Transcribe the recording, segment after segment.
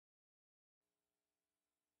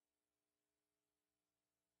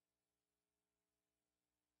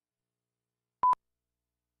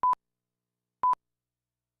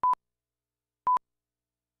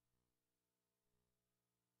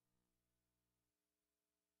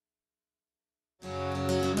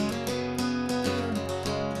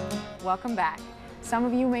Welcome back. Some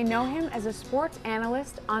of you may know him as a sports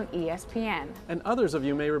analyst on ESPN. And others of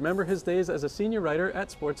you may remember his days as a senior writer at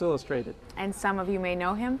Sports Illustrated. And some of you may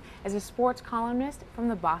know him as a sports columnist from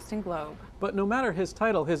the Boston Globe. But no matter his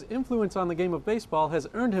title, his influence on the game of baseball has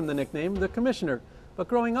earned him the nickname the Commissioner. But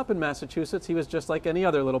growing up in Massachusetts, he was just like any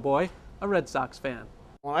other little boy, a Red Sox fan.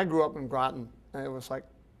 When I grew up in Groton, it was like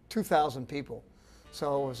 2,000 people.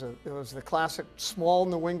 So it was the classic small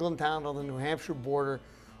New England town on the New Hampshire border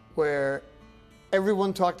where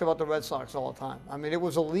everyone talked about the Red Sox all the time. I mean, it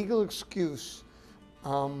was a legal excuse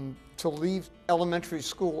to leave elementary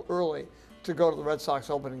school early to go to the Red Sox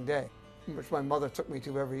opening day, which my mother took me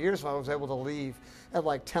to every year, so I was able to leave at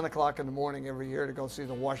like 10 o'clock in the morning every year to go see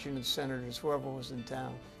the Washington Senators, whoever was in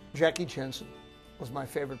town. Jackie Jensen was my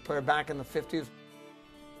favorite player back in the 50s.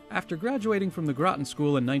 After graduating from the Groton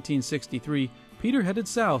School in 1963, Peter headed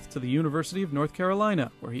south to the University of North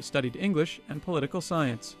Carolina, where he studied English and political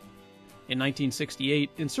science. In 1968,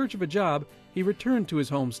 in search of a job, he returned to his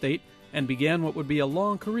home state and began what would be a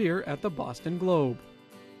long career at the Boston Globe.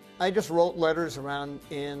 I just wrote letters around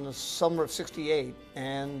in the summer of '68,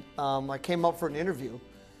 and I came up for an interview,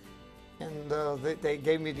 and they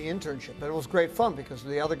gave me the internship. And it was great fun because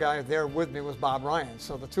the other guy there with me was Bob Ryan.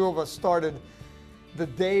 So the two of us started the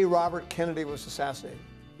day Robert Kennedy was assassinated.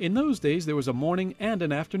 In those days, there was a morning and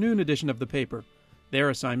an afternoon edition of the paper. Their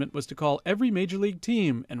assignment was to call every major league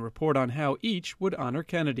team and report on how each would honor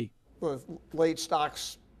Kennedy. The late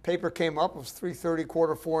stocks paper came up, it was 3:30,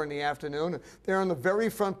 3:45 in the afternoon. They're on the very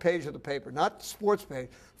front page of the paper, not the sports page,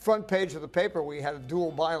 front page of the paper. We had a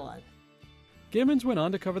dual byline. Gammons went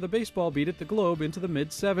on to cover the baseball beat at the Globe into the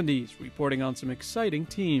mid-'70s, reporting on some exciting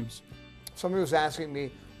teams. Somebody was asking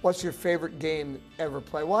me, what's your favorite game ever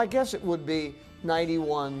played? Well, I guess it would be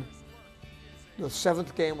 91, the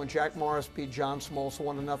 7th game when Jack Morris beat John Smoltz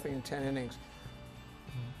 1-0 in 10 innings.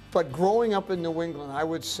 But growing up in New England, I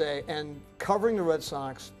would say, and covering the Red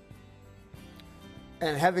Sox,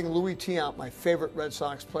 and having Louis Tiant, my favorite Red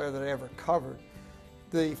Sox player that I ever covered,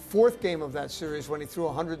 the 4th game of that series when he threw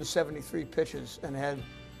 173 pitches and had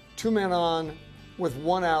 2 men on with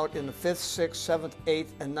 1 out in the 5th, 6th, 7th, 8th,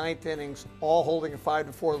 and 9th innings, all holding a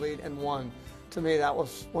 5-4 lead and won. To me, that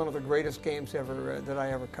was one of the greatest games ever that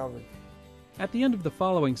I ever covered. At the end of the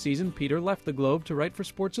following season, Peter left the Globe to write for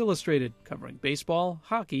Sports Illustrated, covering baseball,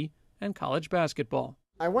 hockey, and college basketball.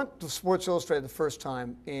 I went to Sports Illustrated the first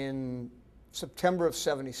time in September of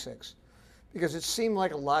 '76 because it seemed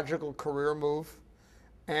like a logical career move.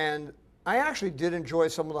 And I actually did enjoy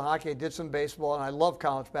some of the hockey. I did some baseball, and I love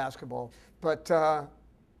college basketball. But I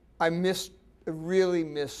really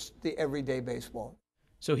missed the everyday baseball.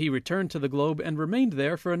 So he returned to the Globe and remained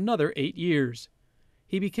there for another 8 years.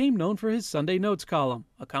 He became known for his Sunday Notes column,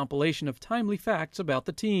 a compilation of timely facts about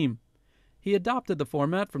the team. He adopted the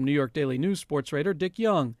format from New York Daily News sports writer Dick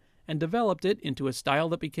Young and developed it into a style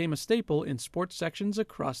that became a staple in sports sections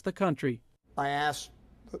across the country. I asked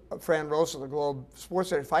Fran Rose of the Globe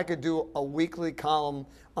Sports Editor if I could do a weekly column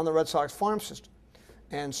on the Red Sox farm system,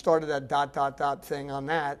 and started that ... thing on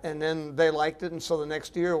that. And then they liked it, and so the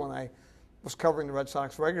next year when I was covering the Red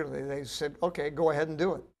Sox regularly, they said, okay, go ahead and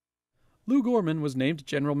do it. Lou Gorman was named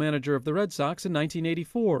general manager of the Red Sox in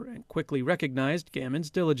 1984 and quickly recognized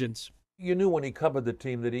Gammons' diligence. You knew when he covered the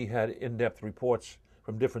team that he had in-depth reports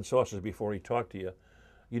from different sources before he talked to you.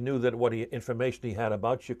 You knew that information he had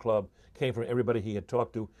about your club came from everybody he had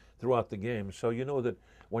talked to throughout the game. So you know that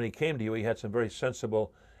when he came to you, he had some very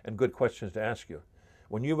sensible and good questions to ask you.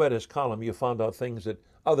 When you read his column, you found out things that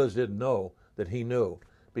others didn't know that he knew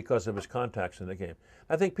because of his contacts in the game.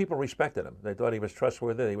 I think people respected him. They thought he was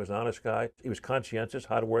trustworthy, he was an honest guy, he was conscientious,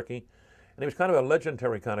 hardworking, and he was kind of a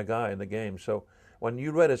legendary kind of guy in the game. So when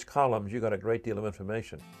you read his columns, you got a great deal of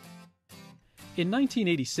information. In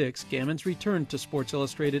 1986, Gammons returned to Sports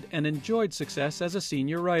Illustrated and enjoyed success as a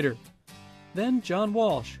senior writer. Then John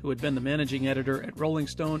Walsh, who had been the managing editor at Rolling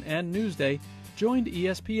Stone and Newsday, joined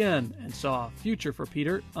ESPN and saw a future for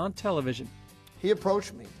Peter on television. He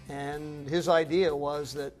approached me, and his idea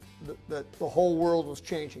was that the whole world was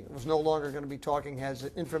changing. It was no longer going to be talking heads,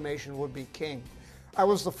 that information would be king. I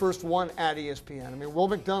was the first one at ESPN. I mean, Will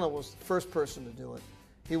McDonough was the first person to do it.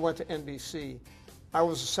 He went to NBC. I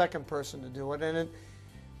was the second person to do it. And,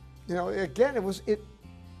 again, it was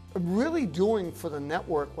really doing for the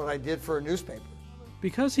network what I did for a newspaper.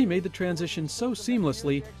 Because he made the transition so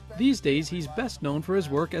seamlessly, these days he's best known for his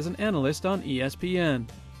work as an analyst on ESPN.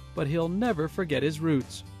 But he'll never forget his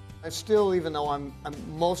roots. I still, even though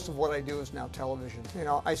most of what I do is now television,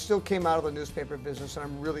 I still came out of the newspaper business, and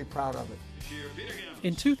I'm really proud of it.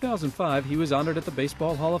 In 2005, he was honored at the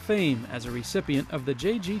Baseball Hall of Fame as a recipient of the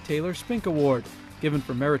J.G. Taylor Spink Award. given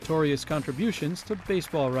for meritorious contributions to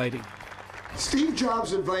baseball writing. Steve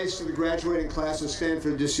Jobs' advice to the graduating class of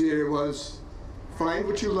Stanford this year was, find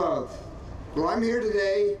what you love. Well, I'm here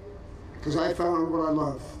today because I found what I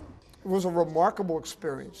love. It was a remarkable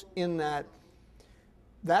experience in that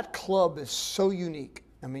that club is so unique.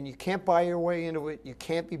 I mean, you can't buy your way into it. You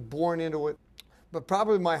can't be born into it. But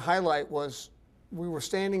probably my highlight was we were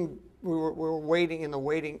waiting in the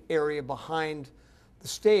waiting area behind the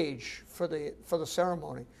stage for the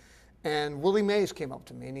ceremony. And Willie Mays came up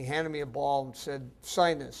to me and he handed me a ball and said,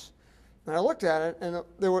 sign this. And I looked at it and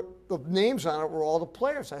the names on it were all the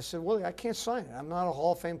players. I said, Willie, I can't sign it. I'm not a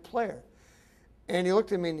Hall of Fame player. And he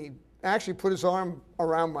looked at me and he actually put his arm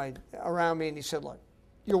around me and he said, look,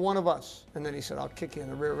 you're one of us. And then he said, I'll kick you in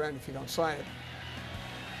the rear end if you don't sign it.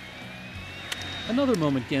 Another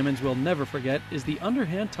moment Gammons will never forget is the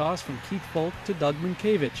underhand toss from Keith Foulke to Doug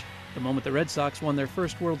Minkiewicz, the moment the Red Sox won their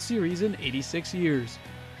first World Series in 86 years.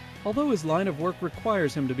 Although his line of work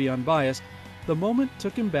requires him to be unbiased, the moment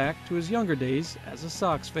took him back to his younger days as a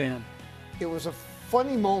Sox fan. It was a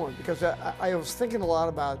funny moment because I was thinking a lot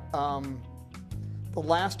about the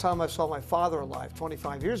last time I saw my father alive,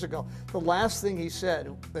 25 years ago. The last thing he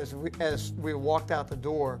said as we walked out the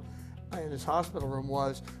door in his hospital room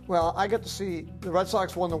was, well, I got to see the Red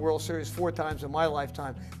Sox won the World Series 4 times in my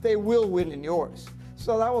lifetime. They will win in yours.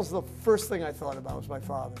 So that was the first thing I thought about was my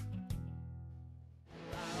father.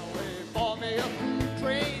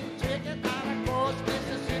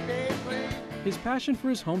 His passion for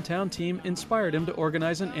his hometown team inspired him to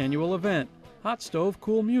organize an annual event, Hot Stove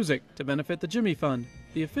Cool Music, to benefit the Jimmy Fund,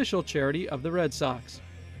 the official charity of the Red Sox.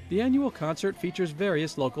 The annual concert features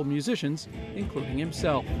various local musicians, including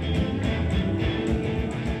himself.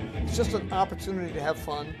 It's just an opportunity to have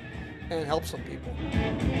fun and help some people.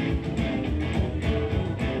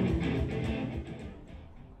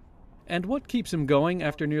 And what keeps him going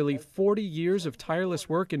after nearly 40 years of tireless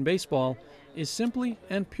work in baseball is simply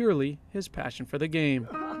and purely his passion for the game.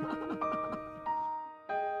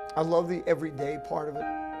 I love the everyday part of it.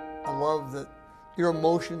 I love that your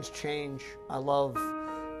emotions change. I love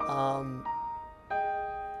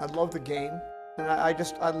the game. And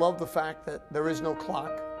I love the fact that there is no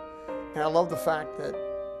clock. And I love the fact that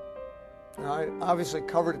I obviously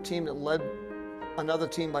covered a team that led another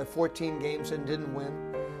team by 14 games and didn't win.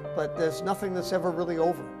 But there's nothing that's ever really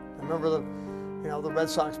over. I remember the Red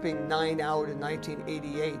Sox being 9 out in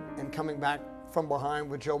 1988 and coming back from behind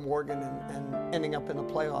with Joe Morgan and ending up in the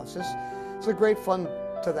playoffs. It's a great fun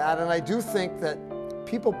to that, and I do think that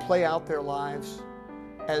people play out their lives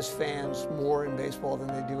as fans more in baseball than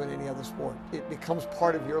they do in any other sport. It becomes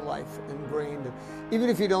part of your life, ingrained. Even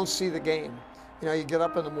if you don't see the game, you get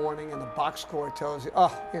up in the morning and the box score tells you,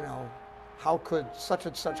 how could such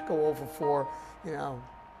and such go over for,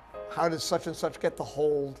 how did such and such get the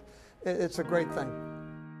hold? It's a great thing.